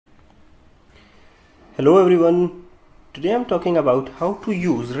Hello everyone, today I'm talking about how to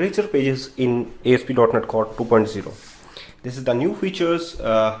use Razor Pages in ASP.NET Core 2.0. This is the new features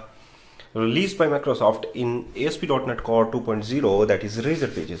released by Microsoft in ASP.NET Core 2.0, that is Razor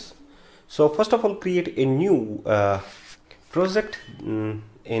Pages. So first of all, create a new project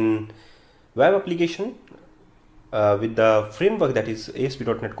in web application with the framework that is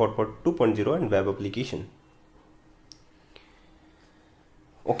ASP.NET Core 2.0 and web application.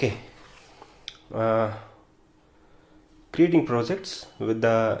 Okay. Creating projects with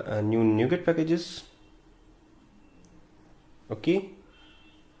the new Nuget packages. Okay.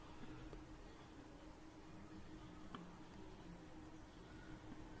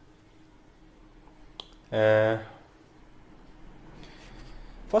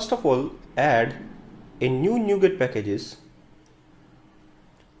 First of all, add a new Nuget packages,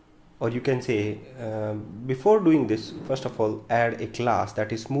 or you can say before doing this, first of all add a class,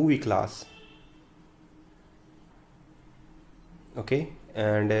 that is movie class. Okay,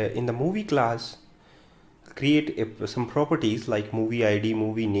 and in the movie class create some properties like movie ID,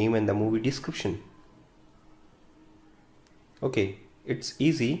 movie name, and the movie description. Okay, it's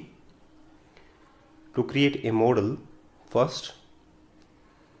easy to create a model first,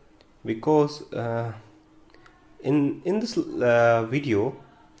 because in this video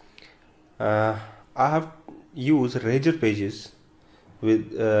I have used Razor Pages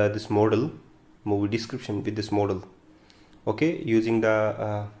with this model, movie description with this model. Okay, using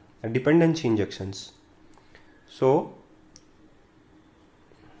the dependency injections. So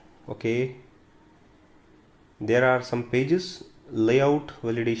okay, there are some pages, layout,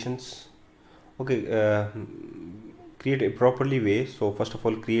 validations. Okay, create a properly way. So first of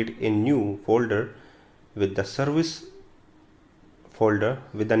all, create a new folder with the service folder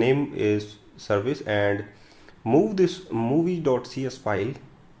with the name is service, and move this movie.cs file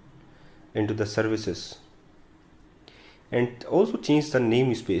into the services, and also change the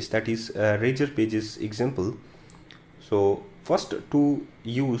namespace, that is Razor Pages example. So first to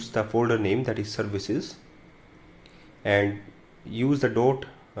use the folder name, that is services, and use the dot,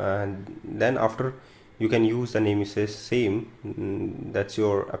 and then after you can use the namespace same, that's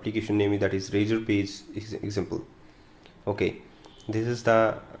your application name, that is Razor Page example. Okay, this is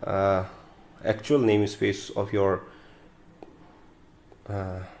the actual namespace of your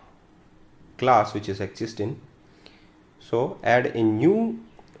class which is existing. So add a new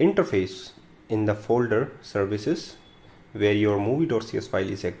interface in the folder services where your movie.cs file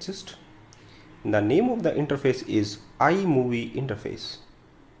is exist. The name of the interface is iMovie interface.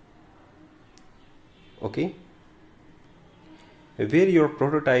 Okay, where your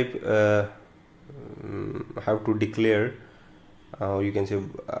prototype have to declare, you can say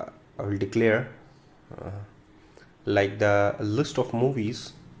I will declare like the list of movie,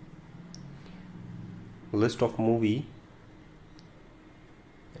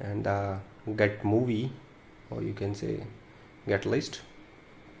 and get movie, or you can say get list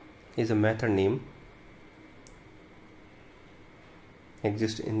is a method name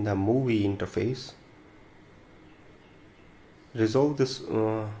exists in the movie interface. Resolve this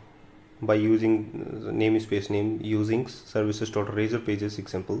by using the namespace name using services.razor pages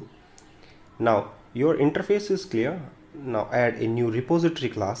example. Now your interface is clear. Now add a new repository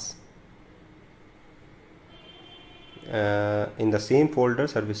class in the same folder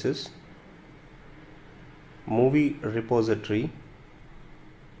services, movie repository,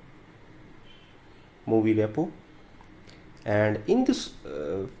 movie repo, and in this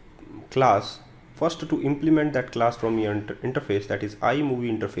class, first to implement that class from your interface, that is iMovie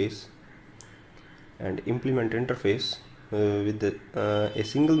interface, and implement interface with a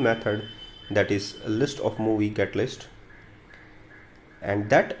single method, that is a list of movie get list, and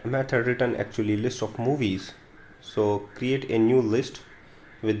that method return actually list of movies. So create a new list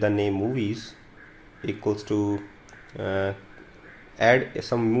with the name movies equals to add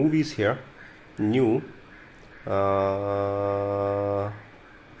some movies here, new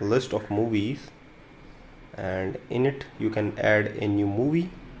list of movies, and in it you can add a new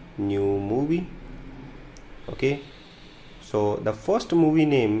movie. Okay, so the first movie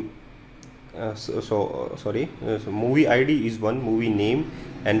name so movie ID is one, movie name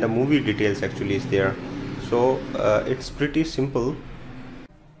and the movie details actually is there. So it's pretty simple.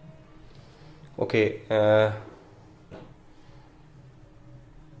 Okay,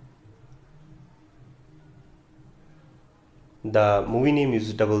 the movie name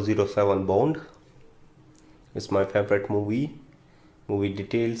is 007 Bond. It's my favorite movie. Movie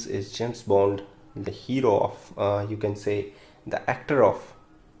details is James Bond, the hero of you can say the actor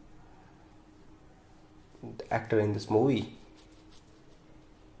in this movie.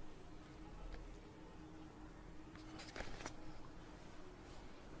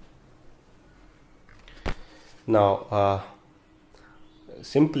 Now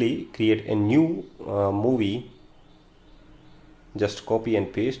simply create a new movie. Just copy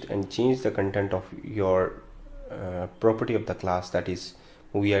and paste and change the content of your property of the class, that is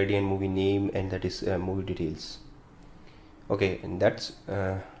movie ID and movie name, and that is movie details. Okay, and that's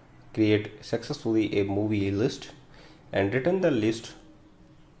create successfully a movie list and return the list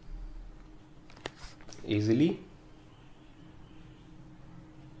easily.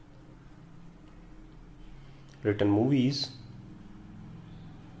 Return movies.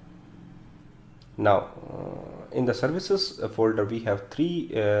 Now in the services folder we have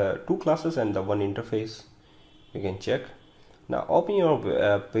two classes and the one interface. You can check. Now open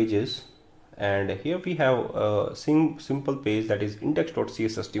your pages, and here we have a simple page, that is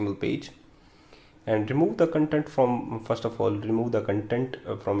index.cshtml page, and remove the content from, first of all remove the content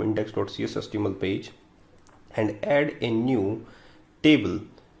from index.cshtml page and add a new table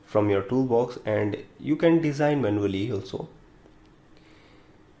from your toolbox, and you can design manually also.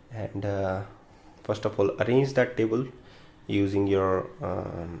 And first of all arrange that table using your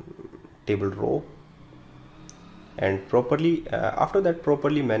table row, and properly after that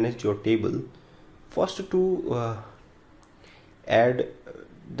properly manage your table. First to add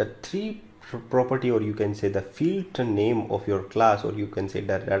the three property, or you can say the field name of your class, or you can say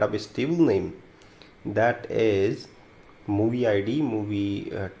the database table name, that is movie ID,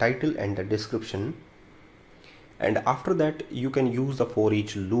 movie title, and the description. And after that you can use the for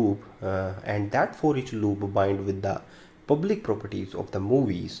each loop, and that for each loop bind with the public properties of the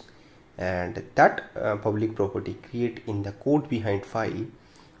movies, and that public property create in the code behind file,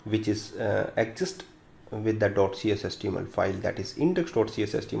 which is exist with the .cshtml file, that is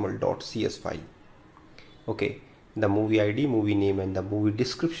index.cshtml.cs file. Okay, the movie ID, movie name, and the movie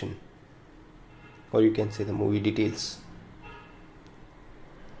description, or you can say the movie details.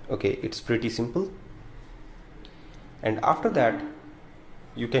 Okay, it's pretty simple. And after that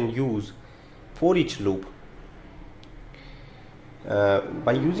you can use for each loop.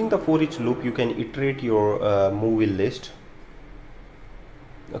 By using the for each loop you can iterate your movie list.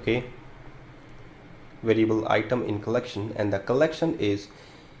 Okay, variable item in collection, and the collection is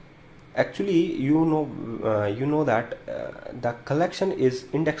actually you know that the collection is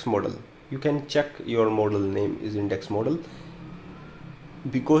index model. You can check your model name is index model,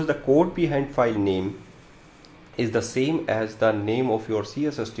 because the code behind file name is the same as the name of your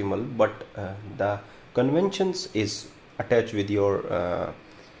CSHTML, but the conventions is attached with your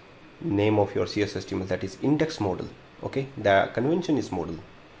name of your CSHTML, that is index model. Okay, the convention is model.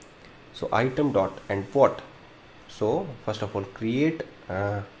 So item dot and what. So first of all create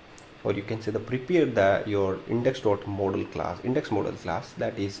or you can say the prepare your index.model class,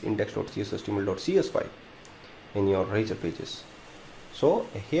 that is index.cshtml.cs file in your Razor pages. So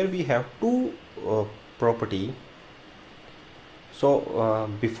here we have two property. So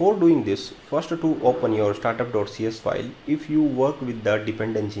before doing this, first to open your startup.cs file. If you work with the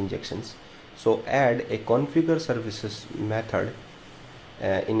dependency injections, so add a configure services method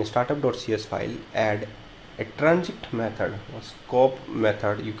in a startup.cs file. Add a transit method or scope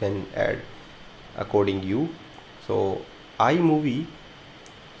method, you can add according you. So iMovie,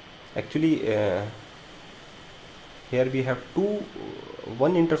 actually here we have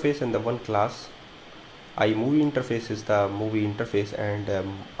one interface and the one class. iMovie interface is the movie interface, and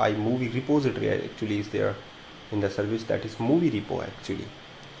iMovie repository actually is there in the service, that is movie repo, actually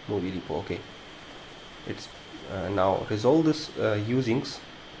movie repo. Okay, it's now resolve this usings.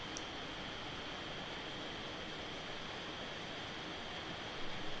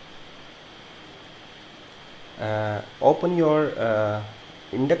 Open your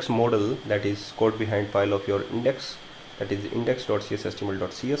index model, that is code behind file of your index, that is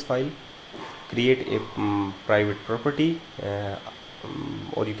index.cshtml.cs file. Create a private property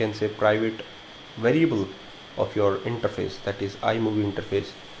or you can say private variable of your interface, that is iMovie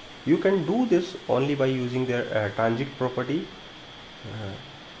interface. You can do this only by using their transit property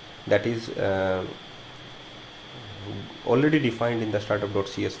that is already defined in the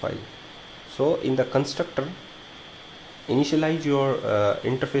startup.cs file. So in the constructor, initialize your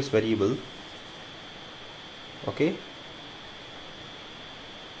interface variable. Okay,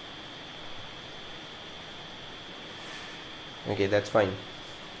 okay, that's fine.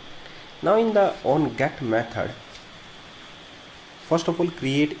 Now in the onGet method, first of all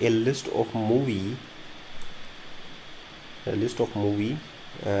create a list of movie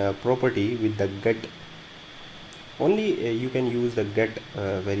property with the get. Only you can use the get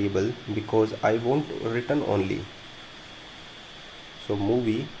variable, because I want return only. So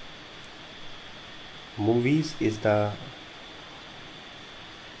movies is the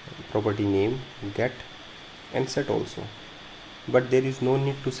property name, get, and set also, but there is no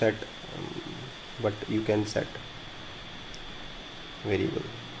need to set, but you can set variable.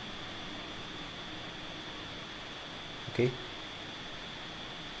 Okay,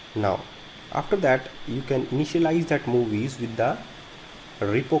 now after that you can initialize that movies with the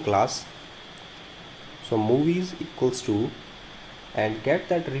repo class. So movies equals to, and get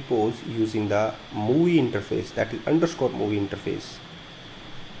that repos using the movie interface, that is underscore movie interface.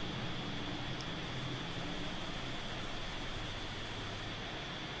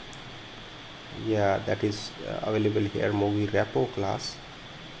 Yeah, that is available here, movie repo class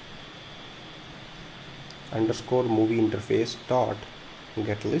underscore movie interface dot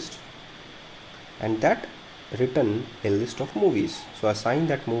get list, and that return a list of movies. So assign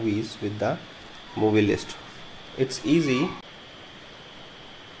that movies with the movie list. It's easy.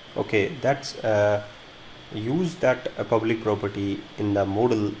 Okay, that's use that public property in the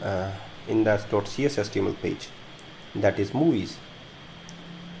model in the .cs HTML page, that is movies.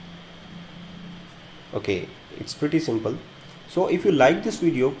 Okay, it's pretty simple. So if you like this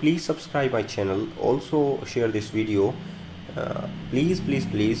video, please subscribe my channel, also share this video. Please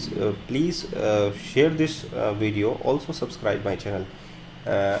share this video, also subscribe my channel.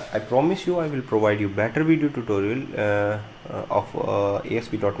 I promise you I will provide you better video tutorial of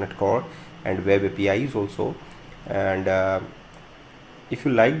ASP.NET Core and web APIs also. And if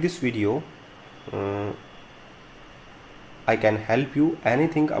you like this video, I can help you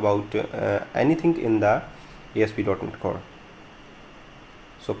anything about anything in the ASP.NET Core.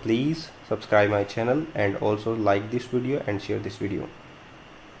 So please subscribe my channel and also like this video and share this video.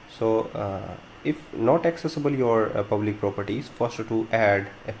 So if not accessible your public properties, first to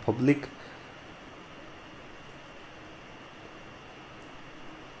add a public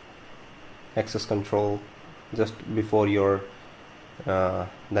access control just before your the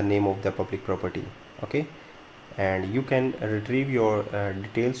name of the public property. Okay, and you can retrieve your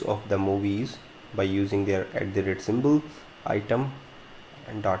details of the movies by using their @ symbol, item,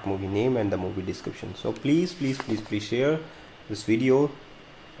 and .movie name and the movie description. So please share this video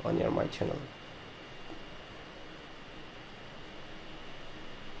on your my channel.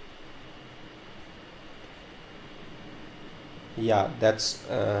 Yeah,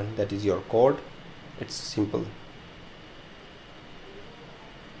 that is your code. It's simple.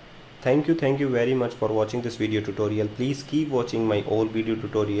 Thank you very much for watching this video tutorial. Please keep watching my all video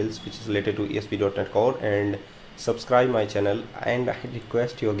tutorials which is related to ASP.NET Core, and subscribe my channel, and I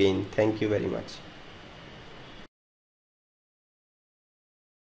request you again, thank you very much.